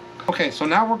 Okay, so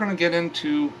now we're going to get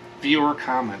into viewer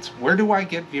comments. Where do I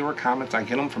get viewer comments? I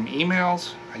get them from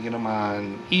emails, I get them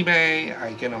on eBay,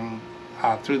 I get them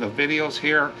through the videos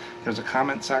here. There's a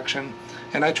comment section,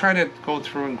 and I try to go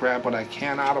through and grab what I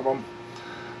can out of them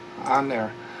on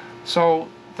there. So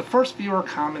the first viewer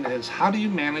comment is, how do you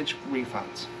manage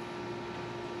refunds?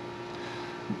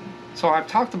 So I've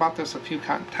talked about this a few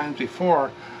times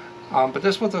before, but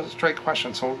this was a straight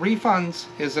question. So refunds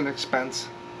is an expense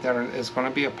that is going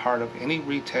to be a part of any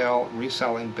retail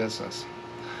reselling business.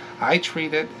 I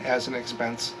treat it as an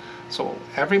expense. So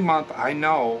every month I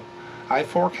know I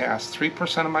forecast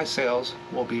 3% of my sales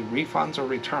will be refunds or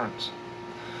returns.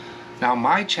 Now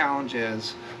my challenge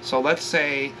is, so let's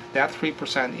say that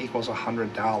 3% equals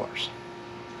 $100,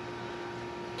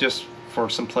 just for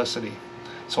simplicity.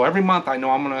 So every month I know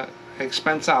I'm going to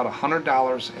expense out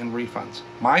 $100 in refunds.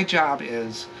 My job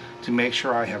is to make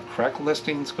sure I have correct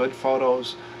listings, good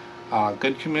photos,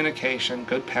 good communication,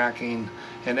 good packing,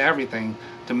 and everything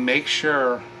to make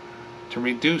sure to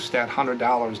reduce that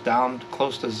 $100 down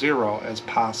close to zero as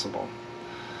possible.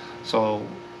 So,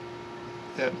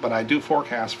 but I do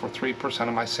forecast for 3%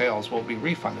 of my sales will be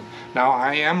refunded. Now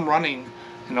I am running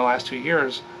in the last 2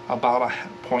 years about a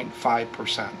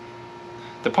 0.5%.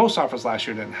 The post office last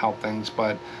year didn't help things,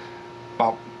 but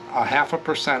about a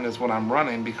 0.5% is what I'm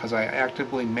running because I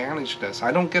actively manage this.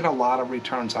 I don't get a lot of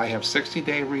returns. I have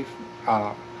 60-day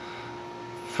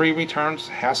free returns,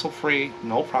 hassle-free,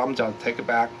 no problems. I'll take it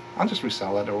back. I'll just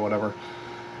resell it or whatever.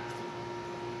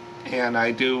 And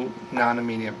I do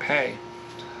non-immediate pay.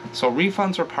 So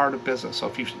refunds are part of business.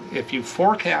 So if you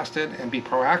forecast it and be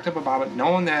proactive about it,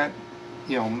 knowing that,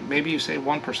 you know, maybe you say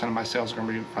 1% of my sales are going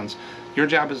to be refunds, your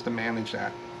job is to manage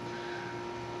that.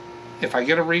 If I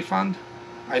get a refund,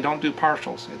 I don't do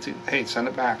partials. It's, hey, send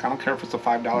it back. I don't care if it's a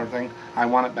 $5 thing. I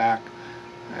want it back.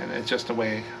 And it's just the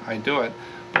way I do it.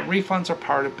 But refunds are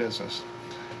part of business.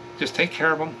 Just take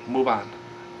care of them, move on.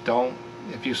 Don't,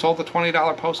 if you sold the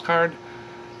 $20 postcard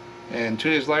and 2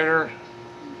 days later,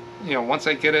 you know, once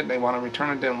they get it, they want to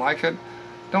return it, didn't like it,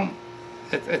 don't,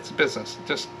 it's business.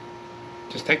 Just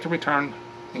take the return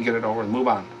and get it over and move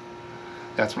on.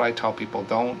 That's what I tell people.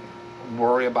 Don't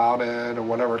worry about it or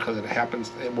whatever, because it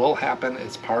happens. It will happen.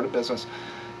 It's part of business.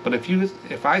 But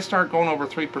if I start going over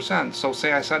 3%, so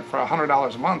say I said for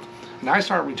 $100 a month, and I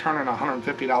start returning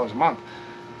 $150 a month,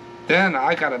 then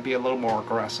I got to be a little more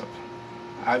aggressive.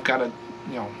 I've got to,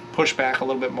 you know, push back a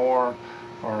little bit more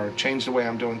or change the way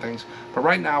I'm doing things. But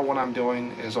right now, what I'm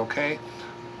doing is okay.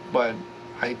 But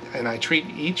I treat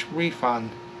each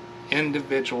refund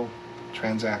individual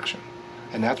transaction,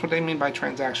 and that's what they mean by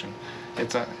transaction.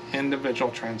 It's an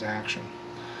individual transaction.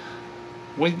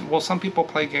 Will some people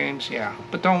play games? Yeah,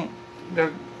 but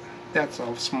that's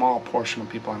a small portion of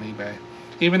people on eBay.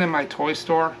 Even in my toy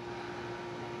store,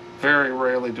 very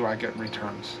rarely do I get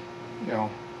returns. You know,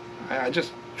 I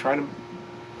just try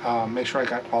to make sure I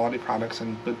got quality products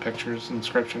and good pictures and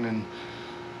description and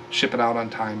ship it out on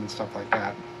time and stuff like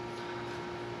that.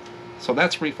 So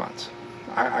that's refunds.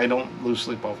 I don't lose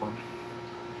sleep over them.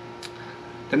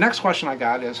 The next question I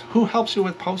got is, who helps you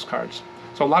with postcards?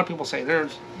 So a lot of people say,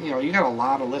 you got a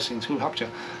lot of listings, who helped you?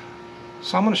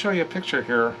 So I'm going to show you a picture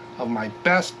here of my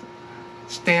best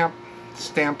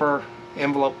stamper,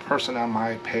 envelope person on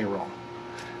my payroll.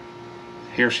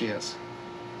 Here she is.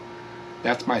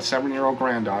 That's my 7-year-old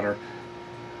granddaughter.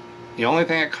 The only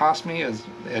thing it cost me is,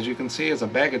 as you can see, is a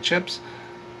bag of chips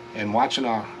and watching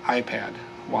an iPad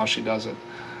while she does it.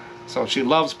 So she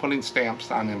loves putting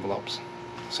stamps on envelopes.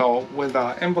 So with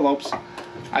envelopes,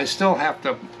 I still have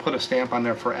to put a stamp on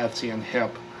there for Esty and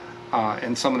HIP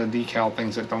and some of the decal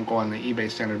things that don't go on the eBay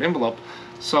standard envelope.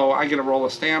 So I get a roll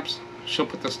of stamps, she'll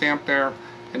put the stamp there,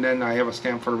 and then I have a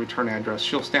stamp for the return address.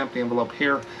 She'll stamp the envelope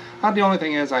here. The only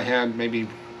thing is I had maybe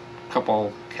a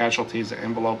couple casualties of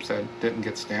envelopes that didn't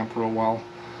get stamped real well.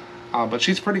 But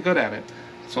she's pretty good at it.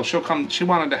 So she'll come, she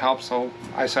wanted to help, so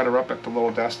I set her up at the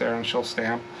little desk there and she'll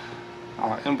stamp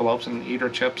envelopes and eat her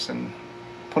chips and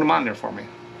put them on there for me.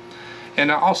 And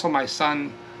also my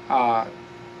son,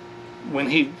 when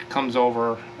he comes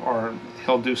over, or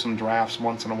he'll do some drafts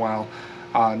once in a while,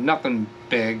 nothing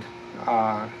big,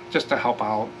 just to help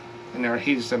out. And there,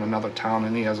 he's in another town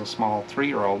and he has a small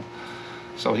 3-year-old,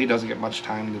 so he doesn't get much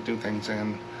time to do things,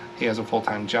 and he has a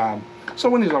full-time job. So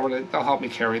when he's over, they'll help me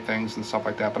carry things and stuff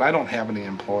like that, but I don't have any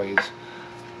employees,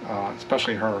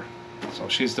 especially her, so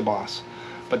she's the boss.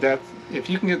 But that, if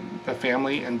you can get the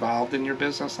family involved in your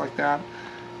business like that,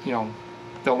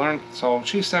 they'll learn. So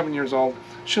she's 7 years old,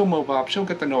 she'll move up, she'll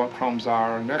get to know what chromes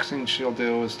are, and next thing she'll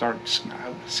do is start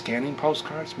scanning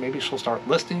postcards. Maybe she'll start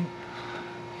listing,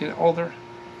 older,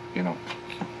 hit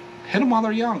them while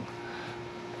they're young.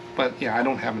 But yeah, I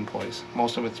don't have employees.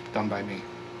 Most of it's done by me.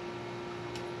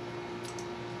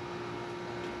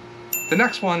 The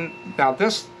next one, now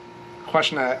this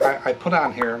question I put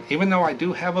on here, even though I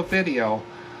do have a video,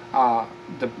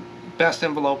 the best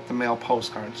envelope to mail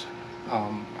postcards.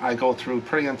 I go through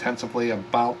pretty intensively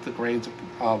about the grades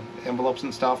of envelopes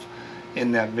and stuff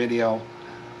in that video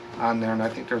on there, and I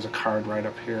think there's a card right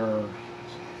up here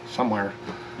somewhere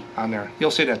on there.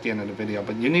 You'll see it at the end of the video,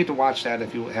 but you need to watch that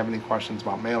if you have any questions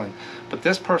about mailing. But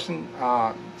this person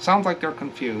sounds like they're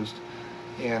confused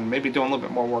and maybe doing a little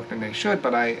bit more work than they should,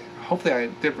 but hopefully I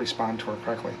did respond to her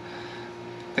correctly.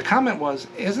 The comment was,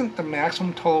 isn't the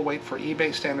maximum total weight for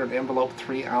eBay standard envelope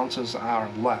 3 ounces or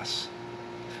less?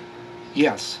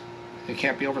 Yes, it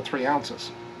can't be over 3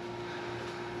 ounces.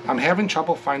 I'm having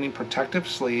trouble finding protective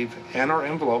sleeve and or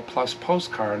envelope plus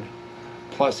postcard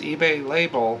plus eBay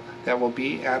label that will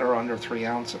be at or under 3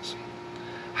 ounces.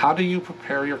 How do you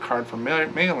prepare your card for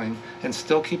mailing and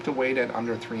still keep the weight at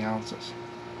under 3 ounces?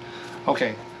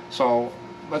 Okay, so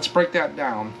let's break that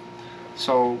down.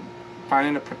 So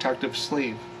finding a protective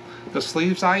sleeve. The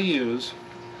sleeves I use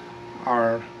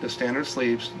are the standard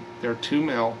sleeves. They're 2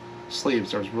 mil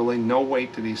sleeves. There's really no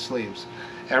weight to these sleeves.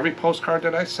 Every postcard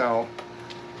that I sell,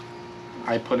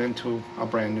 I put into a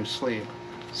brand new sleeve.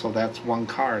 So that's one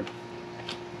card.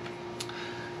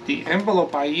 The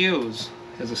envelope I use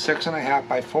is a 6.5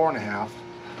 by 4.5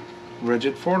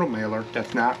 rigid photo mailer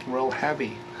that's not real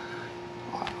heavy.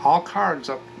 All cards,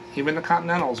 even the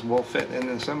Continentals, will fit in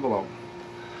this envelope.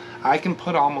 I can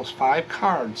put almost 5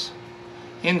 cards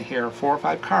in here, 4 or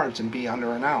 5 cards, and be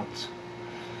under an ounce.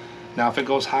 Now if it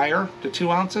goes higher to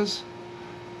 2 ounces,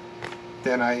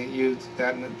 then I use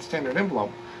that in the standard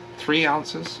envelope. 3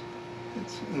 ounces,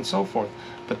 and so forth.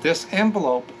 But this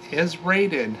envelope is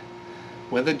rated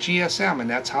with a GSM, and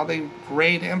that's how they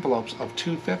grade envelopes, of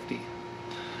 250.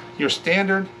 Your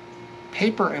standard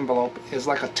paper envelope is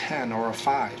like a 10 or a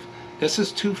 5. This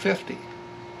is 250.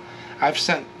 I've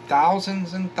sent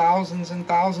thousands and thousands and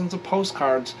thousands of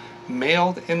postcards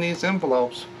mailed in these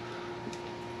envelopes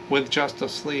with just a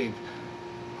sleeve.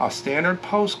 A standard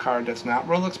postcard that's not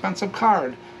real expensive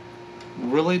card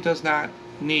really does not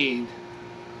need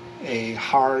a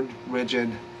hard,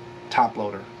 rigid top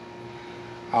loader.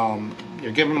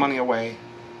 You're giving money away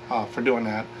for doing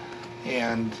that,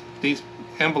 and these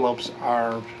envelopes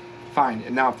are fine.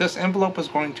 And now if this envelope is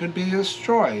going to be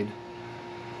destroyed,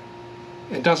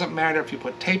 it doesn't matter if you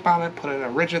put tape on it, put it in a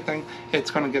rigid thing, it's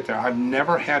going to get there. I've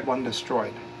never had one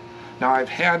destroyed. Now I've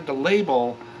had the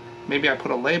label, maybe I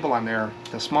put a label on there,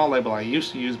 the small label I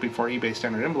used to use before eBay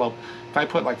standard envelope. If I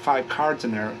put like 5 cards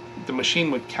in there, the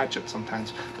machine would catch it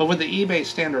sometimes. But with the eBay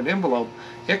standard envelope,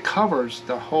 it covers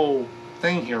the whole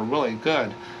thing here really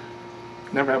good.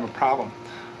 Never have a problem.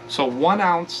 So 1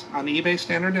 ounce on the eBay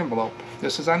standard envelope,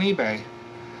 this is on eBay,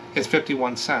 is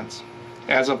 51 cents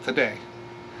as of today.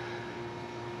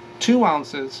 2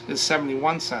 ounces is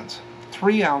 71 cents.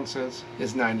 3 ounces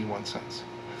is 91 cents.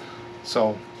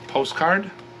 So postcard,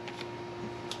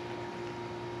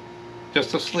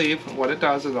 just a sleeve. What it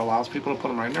does is it allows people to put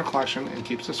them right in their collection and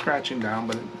keeps the scratching down.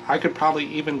 But I could probably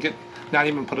even not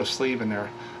even put a sleeve in there.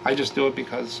 I just do it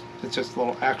because it's just a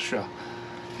little extra,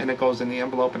 and it goes in the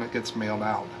envelope and it gets mailed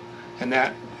out. And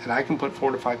I can put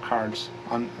 4 to 5 cards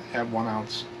at 1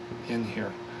 ounce in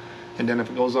here. And then if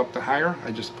it goes up to higher,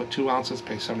 I just put 2 ounces,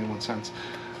 pay 71 cents.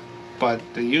 But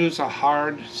to use a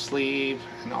hard sleeve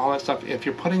and all that stuff, if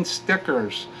you're putting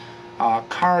stickers,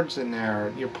 cards in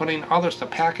there, you're putting other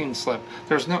stuff, packing slip.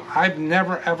 I've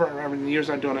never ever in the years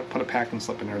I've done it, put a packing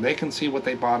slip in there. They can see what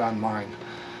they bought online.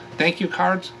 Thank you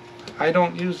cards, I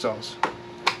don't use those.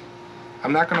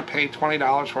 I'm not going to pay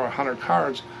 $20 for 100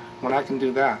 cards when I can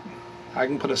do that. I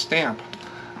can put a stamp.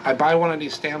 I buy one of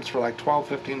these stamps for like $12,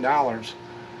 $15,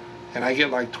 and I get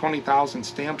like 20,000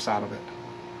 stamps out of it.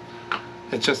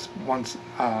 It's just once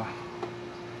right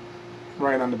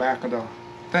on the back of the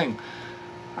thing.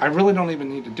 I really don't even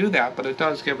need to do that, but it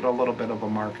does give it a little bit of a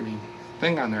marketing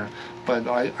thing on there. But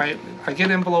I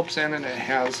get envelopes in, and it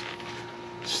has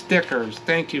stickers,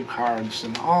 thank you cards,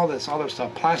 and all this other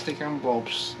stuff, plastic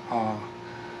envelopes.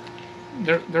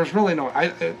 There's really no,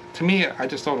 to me, I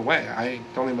just throw it away. I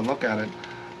don't even look at it,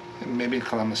 and maybe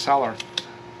because I'm a seller.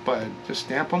 But just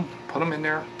stamp them, put them in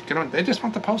there, get them. They just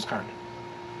want the postcard.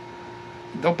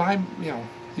 They'll buy,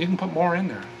 you can put more in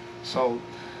there. So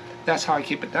that's how I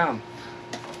keep it down.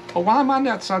 But while I'm on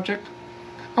that subject,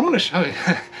 I'm going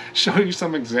to show you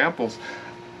some examples.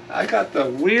 I got the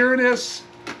weirdest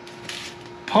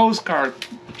postcard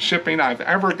shipping I've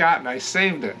ever gotten. I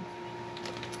saved it.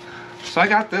 So I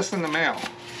got this in the mail.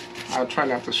 I'll try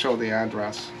not to show the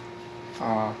address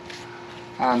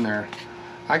on there.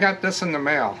 I got this in the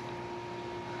mail.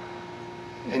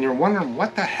 And you're wondering,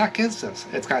 what the heck is this?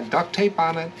 It's got duct tape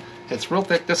on it. It's real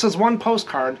thick. This is one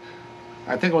postcard.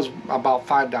 I think it was about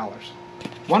 $5.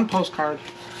 One postcard.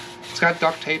 It's got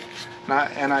duct tape.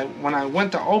 And when I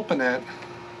went to open it,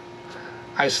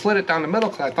 I slid it down the middle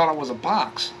because I thought it was a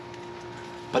box.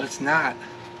 But it's not.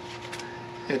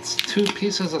 It's 2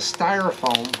 pieces of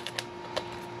styrofoam,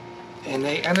 and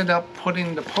they ended up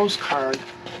putting the postcard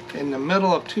in the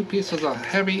middle of 2 pieces of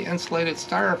heavy insulated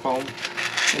styrofoam,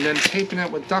 and then taping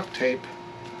it with duct tape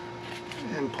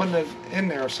and putting it in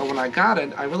there. So when I got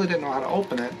it, I really didn't know how to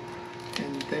open it,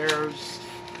 and there's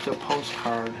the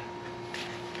postcard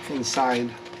inside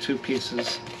 2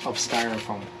 pieces of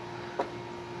styrofoam.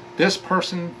 This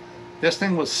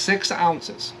thing was 6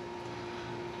 ounces.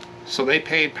 So they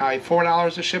paid probably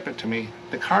 $4 to ship it to me.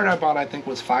 The card I bought, I think,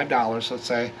 was $5, let's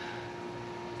say.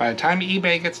 By the time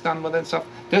eBay gets done with it and stuff,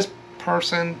 this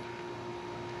person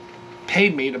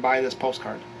paid me to buy this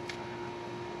postcard.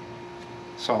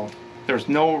 So there's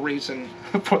no reason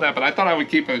for that, but I thought I would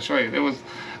keep it and show you.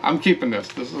 I'm keeping this.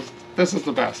 This is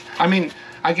the best. I mean,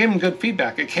 I gave them good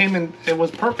feedback. It came in, it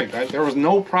was perfect. There was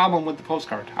no problem with the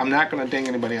postcard. I'm not going to ding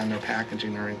anybody on their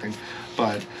packaging or anything,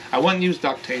 but I wouldn't use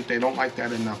duct tape. They don't like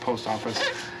that in the post office,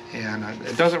 and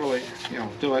it doesn't really,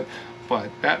 do it. But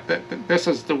this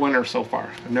is the winner so far.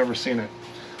 I've never seen it.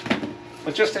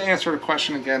 But just to answer the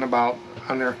question again about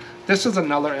on there, this is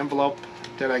another envelope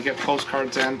that I get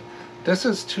postcards in. This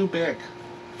is too big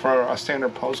for a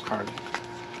standard postcard.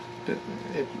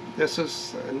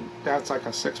 That's like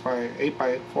a 6 by 8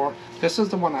 by 4. This is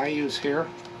the one I use here,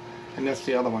 and that's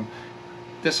the other one.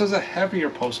 This is a heavier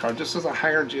postcard. This is a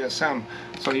higher GSM,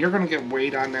 so you're going to get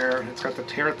weight on there. It's got the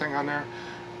tear thing on there.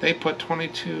 They put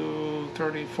 22,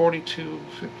 30, 42,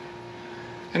 50,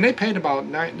 and they paid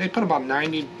about they put about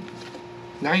 90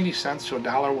 cents to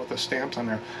 $1 worth of stamps on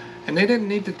there, and they didn't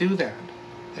need to do that.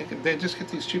 They just get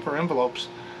these cheaper envelopes,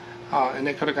 and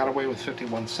they could have got away with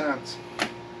 51 cents.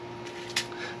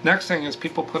 Next thing is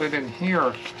people put it in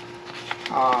here,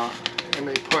 and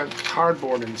they put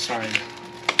cardboard inside,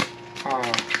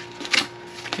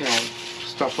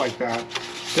 stuff like that.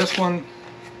 This one,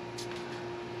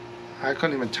 I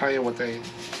couldn't even tell you what they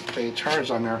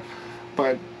charged on there,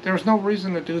 but there's no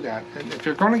reason to do that. And if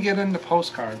you're going to get into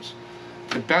postcards,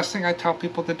 the best thing I tell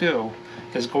people to do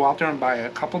is go out there and buy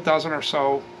a couple dozen or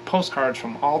so postcards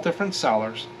from all different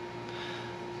sellers,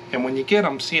 and when you get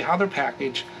them, see how they're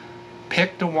packaged.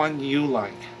 Pick the one you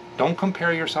like. Don't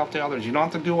compare yourself to others. You don't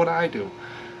have to do what I do,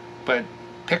 but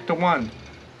pick the one.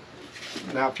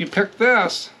 Now if you pick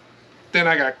this, then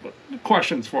I got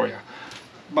questions for you.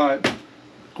 But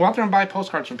go out there and buy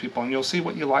postcards from people, and you'll see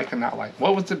what you like and not like.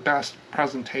 What was the best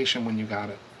presentation when you got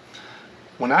it?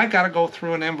 When I got to go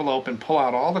through an envelope and pull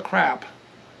out all the crap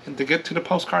and to get to the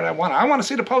postcard I want to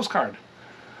see the postcard.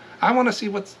 I want to see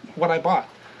what I bought.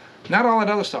 Not all that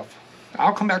other stuff.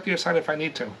 I'll come back to your site if I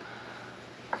need to.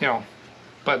 You know,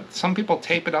 but some people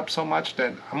tape it up so much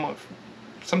that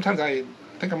sometimes I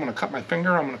think I'm going to cut my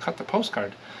finger, I'm going to cut the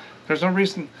postcard. There's no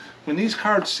reason, when these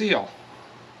cards seal,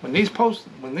 when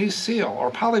these seal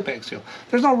or polybag seal,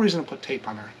 there's no reason to put tape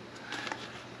on there.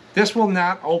 This will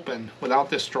not open without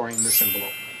destroying this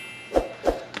envelope.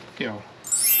 You know,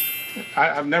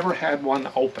 I've never had one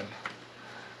open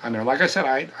on there. Like I said,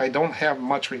 I don't have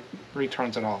much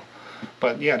returns at all.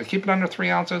 But yeah, to keep it under 3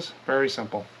 ounces, very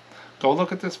simple. Go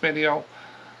look at this video.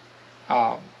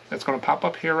 It's going to pop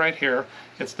up here, right here.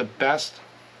 It's the best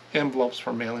envelopes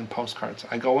for mailing postcards.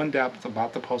 I go in depth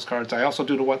about the postcards. I also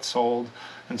do the what's sold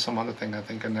and some other thing I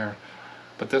think in there.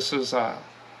 But this is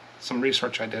some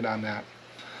research I did on that.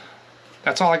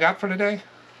 That's all I got for today.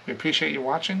 We appreciate you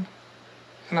watching,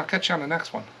 and I'll catch you on the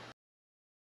next one.